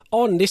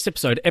On this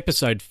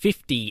episode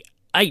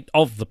 58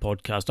 of the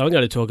podcast, I'm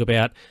going to talk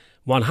about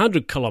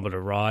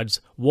 100-kilometre rides,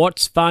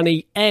 what's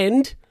funny,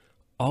 and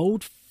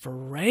old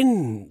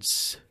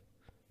friends.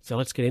 So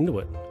let's get into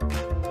it.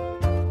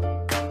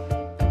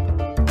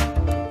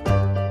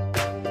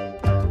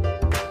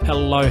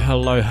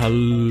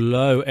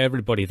 Hello,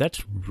 everybody.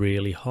 That's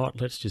really hot.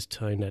 Let's just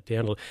tone that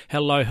down a little.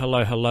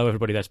 Hello,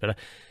 everybody. That's better.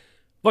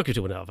 Welcome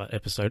to another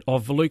episode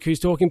of the Luke Who's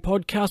Talking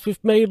podcast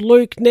with me,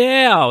 Luke.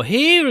 Now,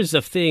 here is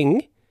the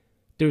thing.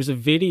 There is a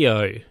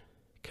video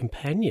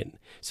companion.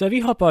 So if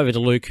you hop over to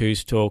Luke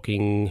Who's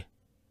Talking,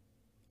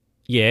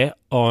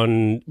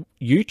 on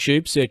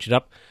YouTube, search it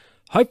up.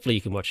 Hopefully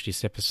you can watch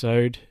this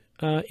episode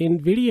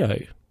in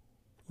video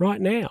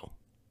right now.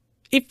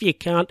 If you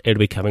can't, it'll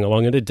be coming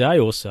along in a day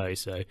or so.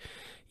 So,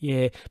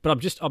 yeah.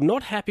 But I'm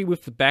not happy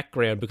with the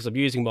background because I'm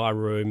using my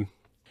room.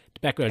 The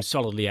background's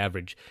solidly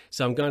average.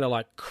 So I'm going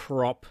to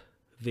crop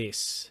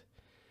this.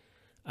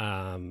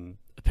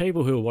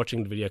 People who are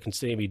watching the video can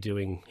see me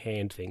doing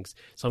hand things.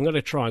 So I'm going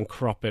to try and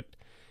crop it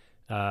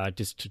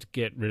just to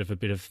get rid of a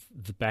bit of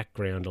the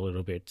background a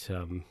little bit.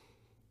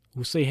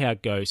 We'll see how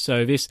it goes.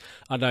 So this,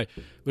 I know,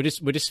 we're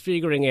just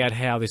figuring out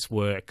how this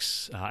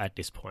works at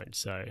this point.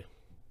 So,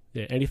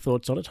 yeah, any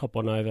thoughts on it? Hop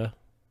on over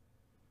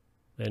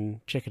and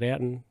check it out.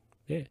 And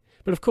yeah,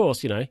 but of course,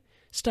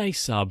 stay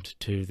subbed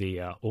to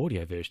the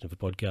audio version of the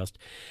podcast.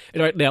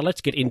 Anyway, now let's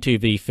get into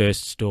the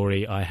first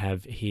story I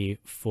have here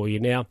for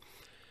you. Now,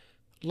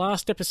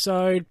 last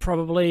episode,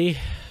 probably,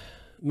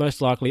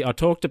 most likely, I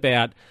talked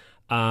about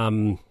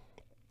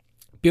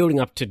building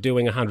up to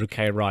doing a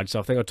 100k ride. So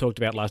I think I talked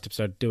about last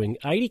episode doing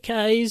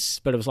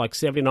 80k's, but it was like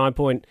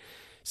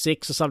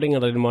 79.6 or something,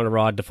 and I didn't want to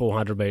ride the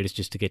 400 metres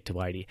just to get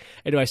to 80.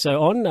 Anyway, so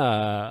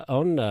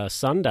on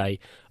Sunday,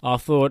 I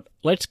thought,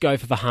 let's go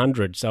for the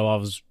 100. So I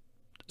was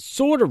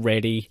sort of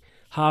ready,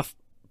 half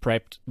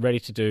prepped, ready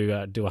to do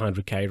a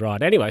 100k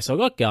ride. Anyway, so I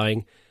got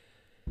going,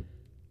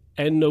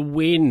 and the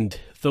wind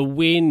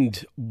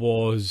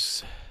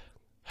was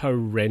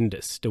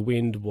horrendous. The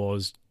wind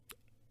was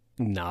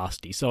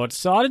nasty. So I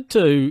decided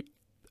to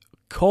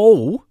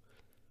call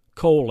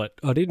it.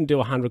 I didn't do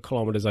 100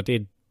 kilometres. I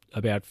did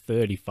about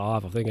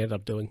 35, I think I ended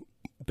up doing.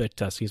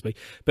 But, excuse me.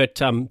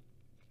 But, I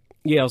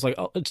was like,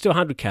 let's do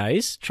 100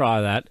 Ks.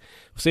 Try that.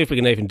 We'll see if we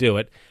can even do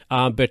it.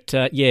 Couldn't.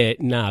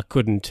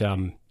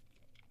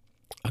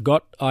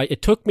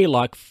 It took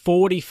me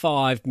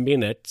 45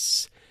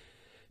 minutes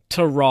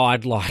to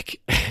ride to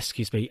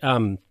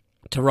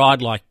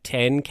ride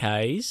 10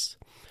 Ks.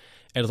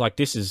 And it was like,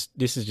 this is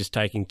just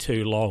taking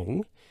too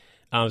long.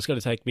 It's going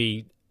to take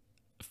me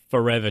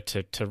forever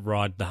to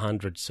ride the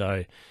 100.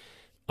 So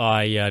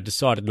I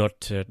decided not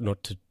to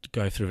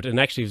go through it. And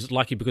actually, it was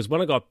lucky because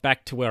when I got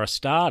back to where I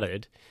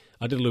started,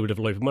 I did a little bit of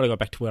a loop. And when I got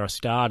back to where I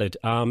started,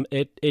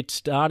 it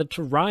started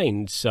to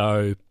rain.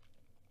 So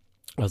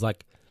I was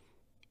like,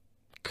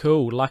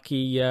 cool,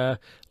 lucky I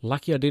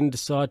didn't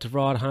decide to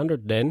ride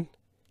 100 then,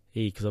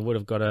 because I would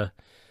have got a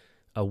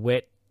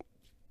wet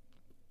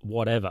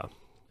whatever.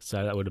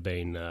 So that would have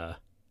been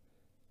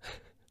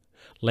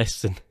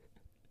less than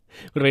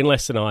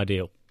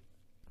ideal.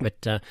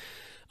 But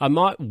I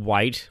might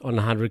wait on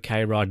the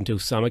 100k ride until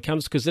summer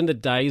comes, because then the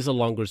days are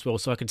longer as well.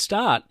 So I could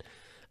start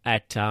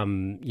at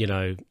in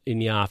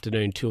the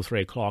afternoon till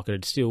 3 o'clock, and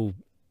it's still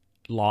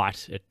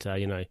light at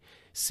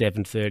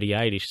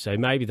 7:38ish. So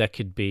maybe that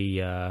could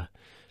be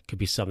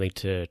something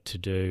to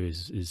do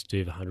is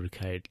do the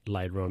 100k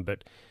later on.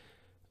 But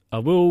I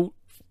will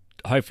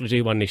hopefully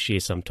do one this year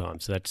sometime.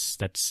 So that's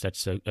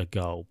a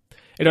goal.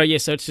 Anyway,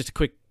 so it's just a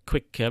quick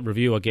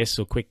review, I guess,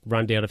 or quick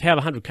rundown of how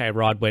the 100k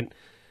ride went.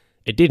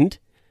 It didn't.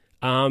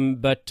 Look,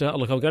 I'm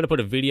going to put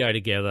a video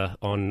together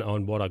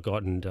on what I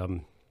got,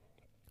 and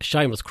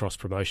shameless cross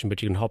promotion,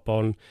 but you can hop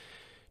on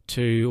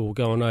to, or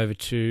go on over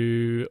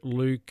to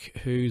Luke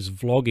Who's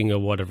Vlogging or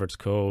whatever it's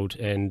called,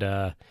 and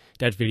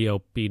that video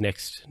will be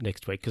next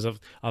week, because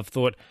I've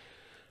thought,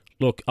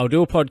 look, I'll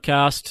do a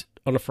podcast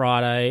on a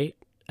Friday,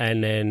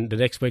 and then the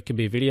next week can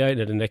be a video, and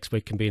then the next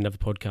week can be another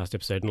podcast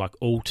episode, and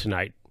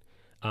alternate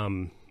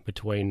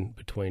between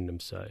them.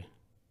 So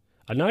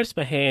I noticed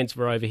my hands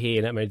were over here,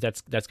 and that means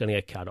that's going to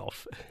get cut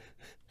off.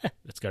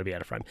 That's going to be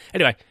out of frame.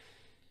 Anyway,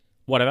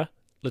 whatever.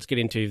 Let's get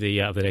into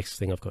the next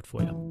thing I've got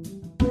for you.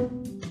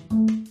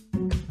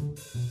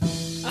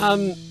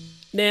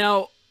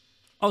 Now,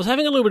 I was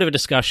having a little bit of a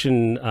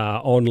discussion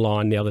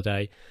online the other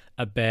day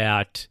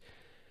about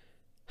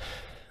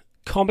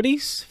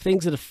comedies,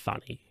 things that are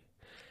funny.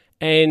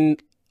 And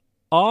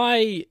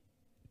I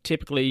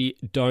typically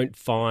don't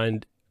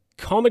find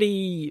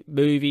comedy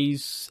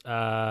movies,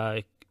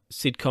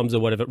 sitcoms or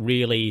whatever,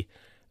 really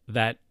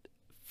that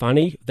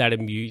funny, they're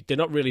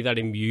not really that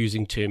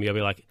amusing to me. I'll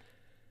be like,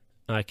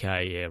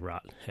 okay, yeah,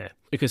 right. Yeah.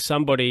 Because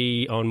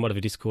somebody on one of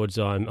the Discords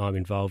I'm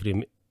involved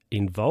in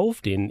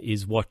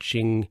is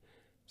watching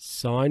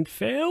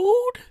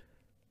Seinfeld.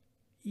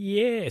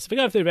 Yeah, so we're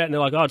going through that and they're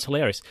like, oh, it's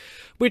hilarious.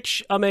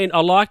 Which, I mean, I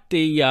like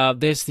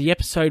there's the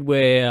episode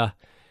where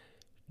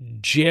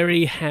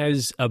Jerry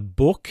has a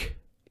book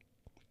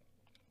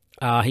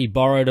he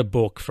borrowed a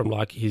book from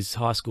like his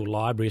high school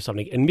library or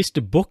something, and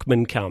Mr.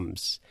 Bookman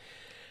comes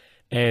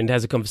and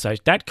has a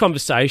conversation. That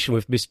conversation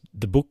with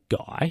the book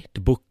guy, the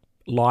book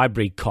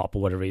library cop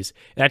or whatever it is,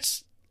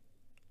 that's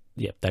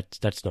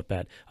not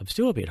bad. I'm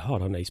still a bit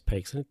hot on these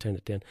peaks. I'm going to turn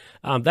it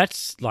down.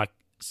 That's like,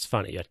 it's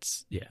funny.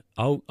 That's, yeah,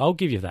 I'll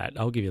give you that.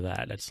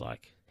 That's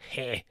like,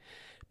 heh.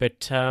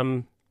 But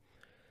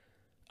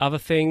other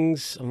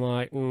things, I'm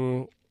like,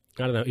 I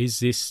don't know. Is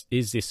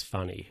this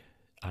funny?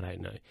 I don't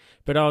know.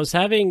 But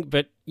also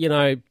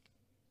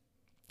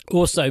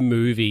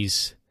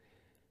movies.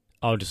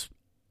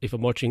 If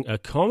I'm watching a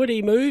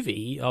comedy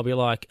movie, I'll be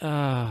like,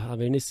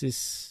 is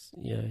this,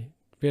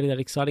 really that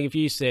exciting? If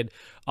you said,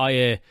 oh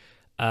yeah,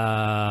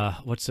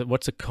 what's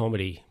a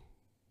comedy?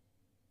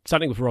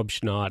 Something with Rob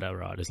Schneider,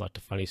 right, is like the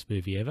funniest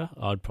movie ever.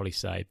 I'd probably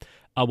say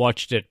I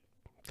watched it,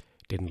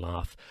 didn't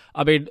laugh.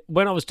 I mean,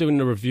 when I was doing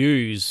the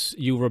reviews,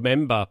 you'll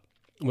remember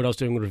when I was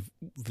doing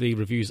the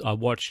reviews, I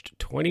watched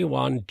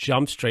 21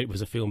 Jump Street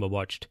was a film I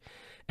watched.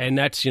 And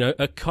that's,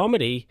 a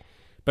comedy,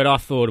 but I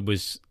thought it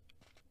was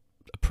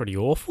pretty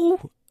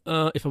awful.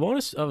 If I'm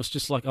honest, I was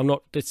just like,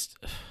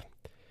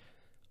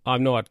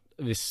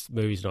 this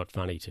movie's not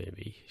funny to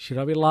me. Should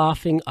I be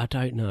laughing? I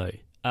don't know.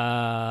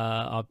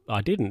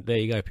 I didn't. There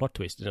you go, plot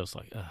twist. And I was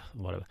like,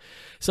 whatever.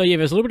 So yeah,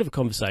 there's a little bit of a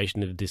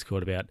conversation in the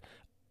Discord about,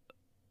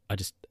 I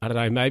don't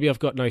know, maybe I've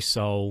got no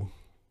soul.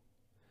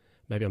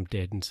 Maybe I'm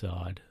dead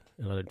inside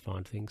and I don't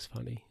find things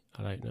funny.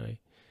 I don't know.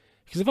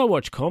 Because if I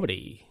watch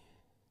comedy,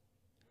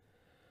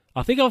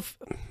 I think I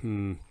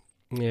don't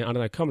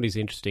know, comedy's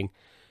interesting.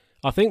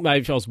 I think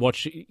maybe if I was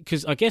watching,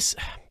 because I guess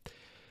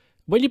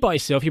when you're by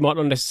yourself, you might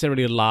not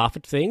necessarily laugh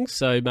at things.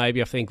 So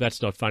maybe I think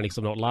that's not funny because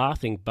I'm not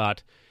laughing.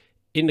 But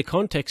in the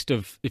context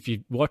of if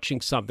you're watching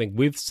something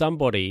with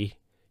somebody,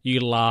 you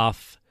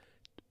laugh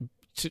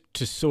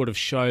to sort of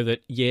show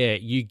that, yeah,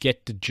 you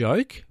get the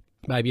joke.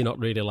 Maybe you're not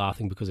really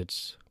laughing because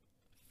it's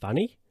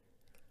funny.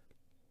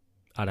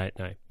 I don't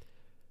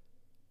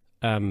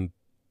know.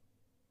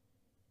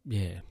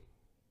 Yeah.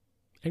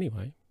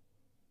 Anyway,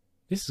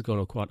 this has gone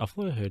all quiet. I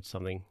thought I heard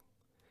something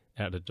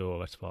out the door.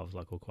 That's why I was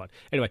like all quiet.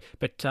 Anyway,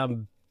 but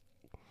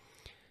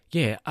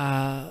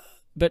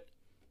but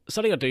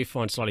something I do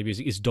find slightly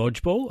amusing is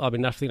Dodgeball. I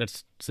mean, I think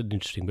that's an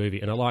interesting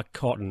movie, and I like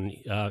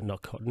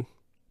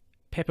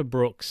Pepper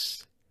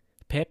Brooks.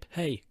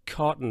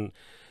 Cotton.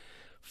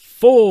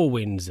 4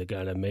 wins are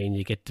going to mean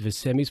you get to the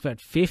semis, but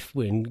 5th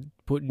win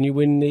putting you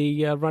in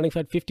the running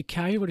for that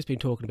 50k. What he's been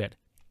talking about,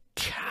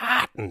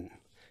 Cotton.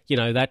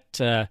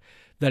 That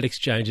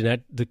exchange and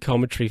that the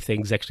commentary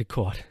thing's actually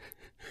quite.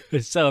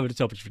 It's so over the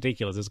top, it's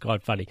ridiculous. It's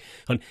quite funny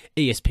on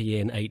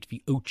ESPN 8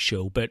 the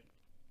Ocho. But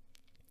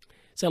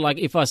so, like,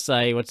 if I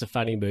say what's a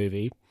funny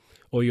movie,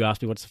 or you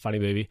ask me what's a funny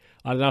movie,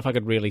 I don't know if I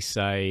could really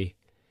say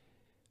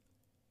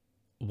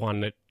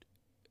one that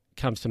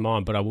comes to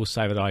mind, but I will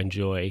say that I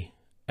enjoy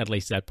at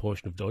least that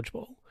portion of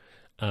Dodgeball,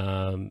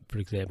 for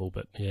example.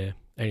 But yeah,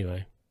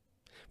 anyway,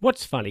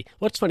 what's funny?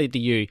 What's funny to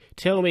you?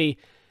 Tell me,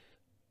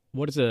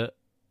 what is a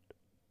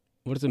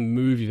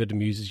movie that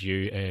amuses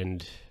you,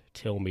 and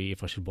tell me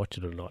if I should watch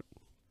it or not.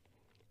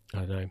 I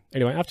don't know.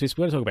 Anyway, after this,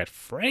 we're going to talk about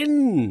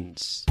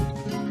Friends.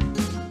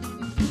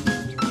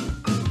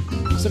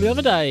 So the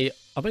other day,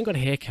 I went and got a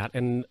haircut,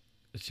 and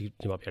you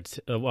might be able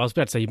to, I was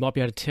about to say you might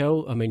be able to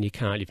tell. I mean, you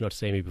can't. You've not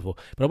seen me before.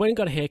 But I went and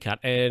got a haircut,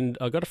 and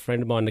I got a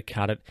friend of mine to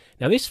cut it.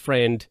 Now, this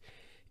friend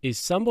is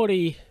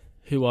somebody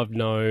who I've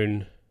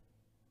known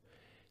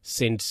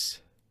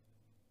since,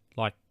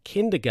 like,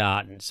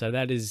 kindergarten. So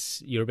that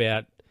is, you're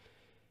about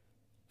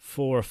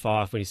 4 or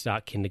 5 when you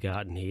start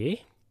kindergarten here.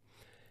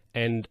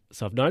 And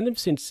so I've known them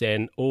since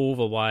then, all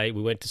the way.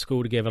 We went to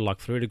school together, like,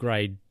 through to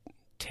grade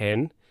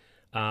 10.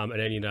 And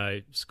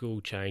then,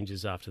 school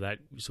changes after that.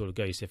 You sort of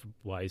go your separate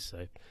ways.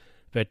 So,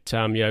 but,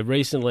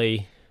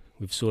 recently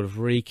we've sort of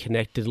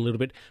reconnected a little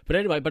bit. But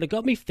anyway, it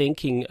got me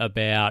thinking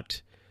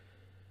about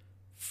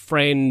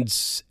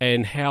friends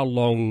and how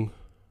long,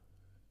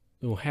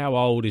 or how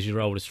old is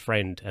your oldest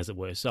friend, as it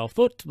were. So I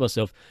thought to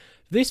myself,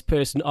 this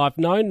person, I've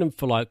known them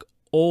for like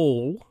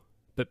 4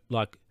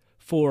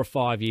 or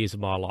 5 years of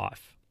my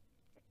life.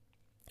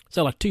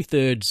 So like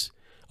 2/3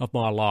 of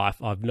my life,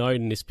 I've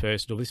known this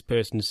person, or this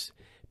person's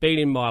been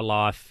in my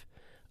life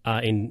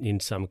in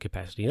some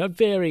capacity, at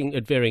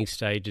varying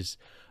stages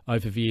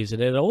over the years.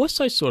 And then I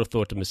also sort of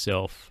thought to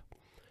myself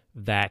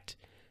that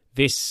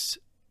this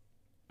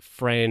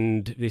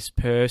friend, this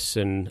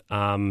person,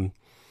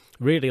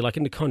 really, like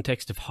in the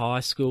context of high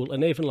school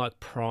and even like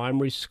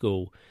primary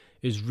school,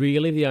 is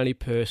really the only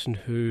person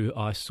who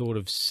I sort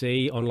of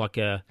see on like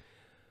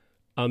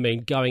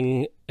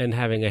going and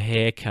having a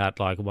haircut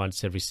like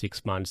once every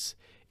 6 months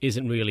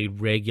isn't really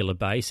regular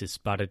basis,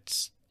 but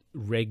it's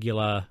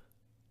regular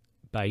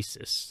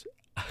basis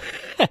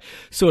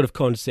sort of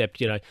concept,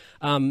 like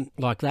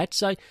that.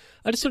 So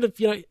I just sort of,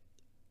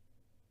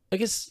 I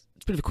guess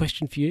it's a bit of a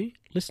question for you,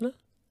 listener.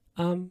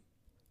 When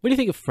you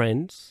think of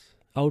friends,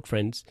 old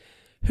friends,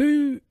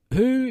 who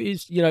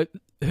is,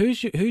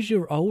 who's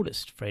your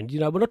oldest friend?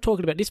 We're not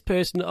talking about this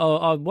person.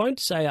 I won't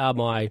say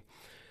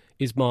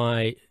is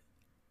my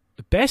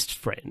best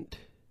friend,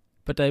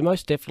 but they're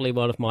most definitely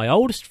one of my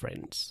oldest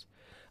friends.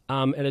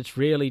 And it's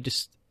really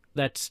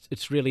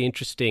it's really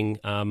interesting,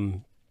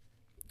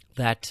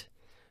 that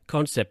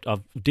concept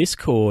of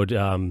Discord.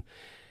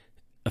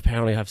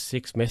 Apparently I have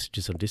 6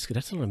 messages on Discord.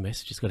 That's a lot of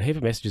messages. Got a heap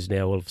of messages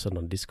now all of a sudden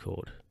on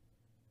Discord.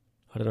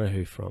 I don't know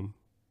who from.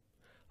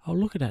 I'll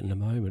look at that in a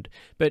moment.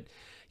 But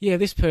yeah,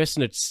 this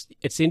person, it's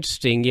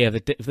interesting. Yeah,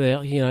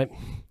 they're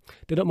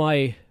not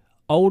my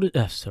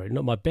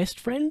not my best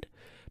friend,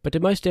 but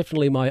they're most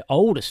definitely my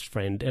oldest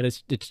friend. And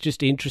it's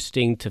just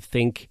interesting to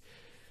think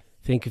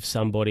of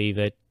somebody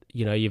that,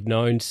 you've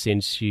known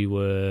since you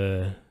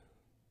were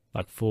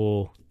like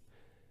 4,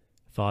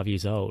 5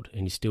 years old,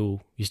 and you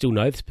still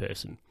know this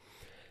person.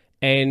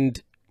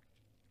 And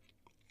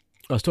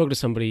I was talking to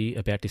somebody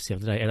about this the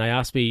other day, and they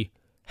asked me,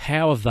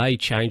 how have they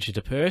changed as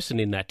a person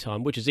in that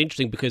time? Which is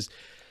interesting because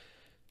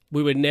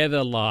we were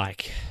never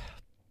like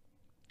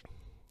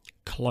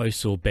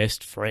close or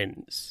best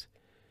friends.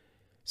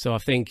 So I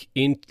think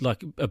in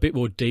like a bit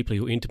more deeply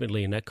or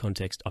intimately in that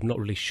context, I'm not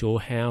really sure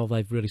how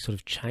they've really sort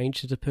of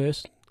changed as a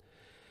person.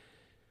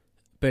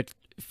 But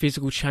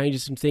physical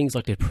changes and things,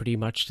 like, they're pretty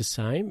much the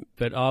same.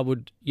 But I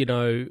would,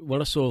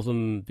 when I saw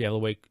them the other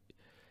week,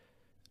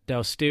 they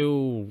were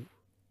still,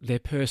 their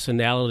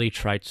personality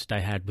traits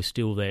they had were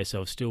still there. So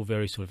I was still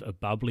very sort of a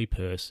bubbly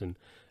person,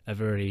 a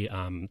very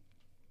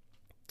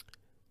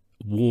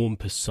warm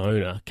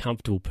persona,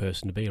 comfortable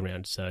person to be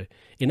around. So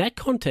in that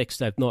context,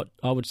 they've not,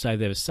 I would say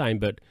they're the same,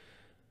 but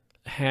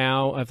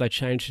how have they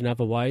changed in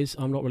other ways?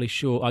 I'm not really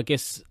sure. I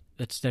guess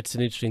that's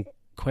an interesting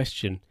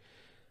question,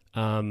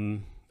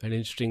 an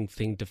interesting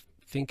thing to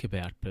think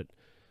about, but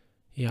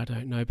yeah, I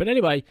don't know. But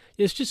anyway,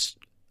 it's just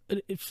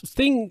a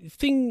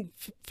thing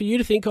for you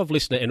to think of,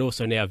 listener, and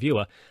also now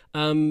viewer.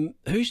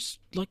 Who's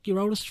like your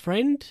oldest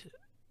friend?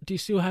 Do you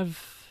still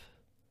have,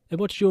 and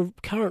what's your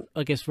current,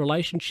 I guess,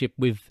 relationship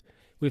with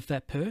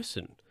that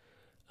person?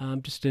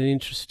 Just an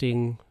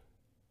interesting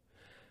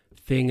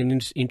thing, an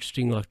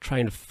interesting like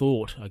train of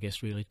thought, I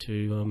guess, really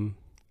to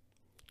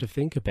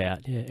think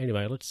about. Yeah.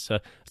 Anyway, let's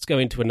go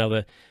into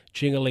another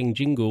jingling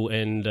jingle,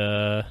 and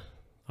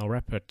I'll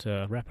wrap it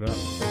up.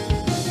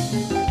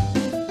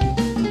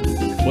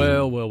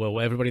 Well,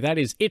 everybody, that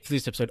is it for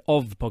this episode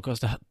of the podcast.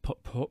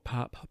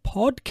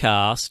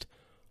 Podcast.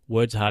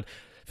 Words are hard.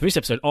 For this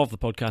episode of the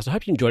podcast, I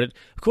hope you enjoyed it.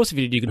 Of course, if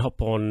you did, you can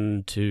hop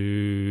on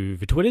to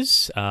the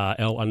Twitters,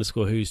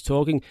 L_who's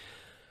talking.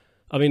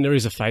 I mean, there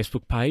is a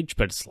Facebook page,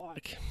 but it's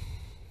like,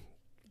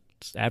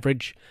 it's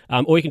average.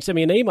 Or you can send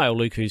me an email,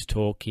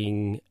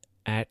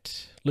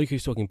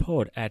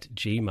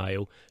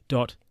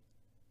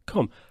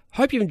 lukehoostalkingpod@gmail.com.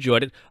 Hope you've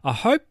enjoyed it. I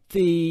hope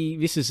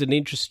this is an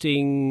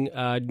interesting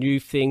new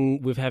thing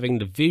with having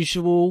the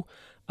visual.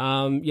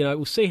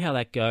 We'll see how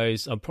that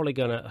goes. I'm probably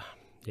going to...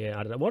 Yeah,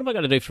 I don't know. What am I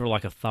going to do for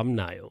like a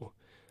thumbnail?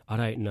 I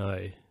don't know.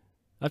 I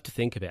have to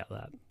think about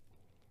that.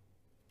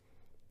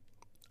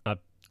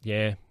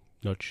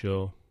 Not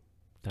sure.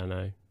 Don't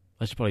know.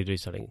 I should probably do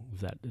something with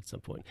that at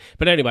some point.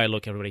 But anyway,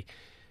 look, everybody.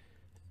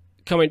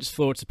 Comments,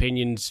 thoughts,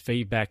 opinions,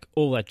 feedback,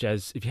 all that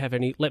jazz. If you have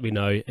any, let me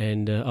know.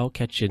 And I'll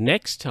catch you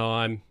next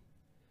time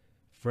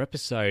for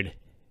episode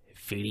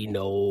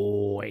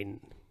 59.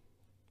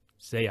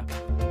 See ya.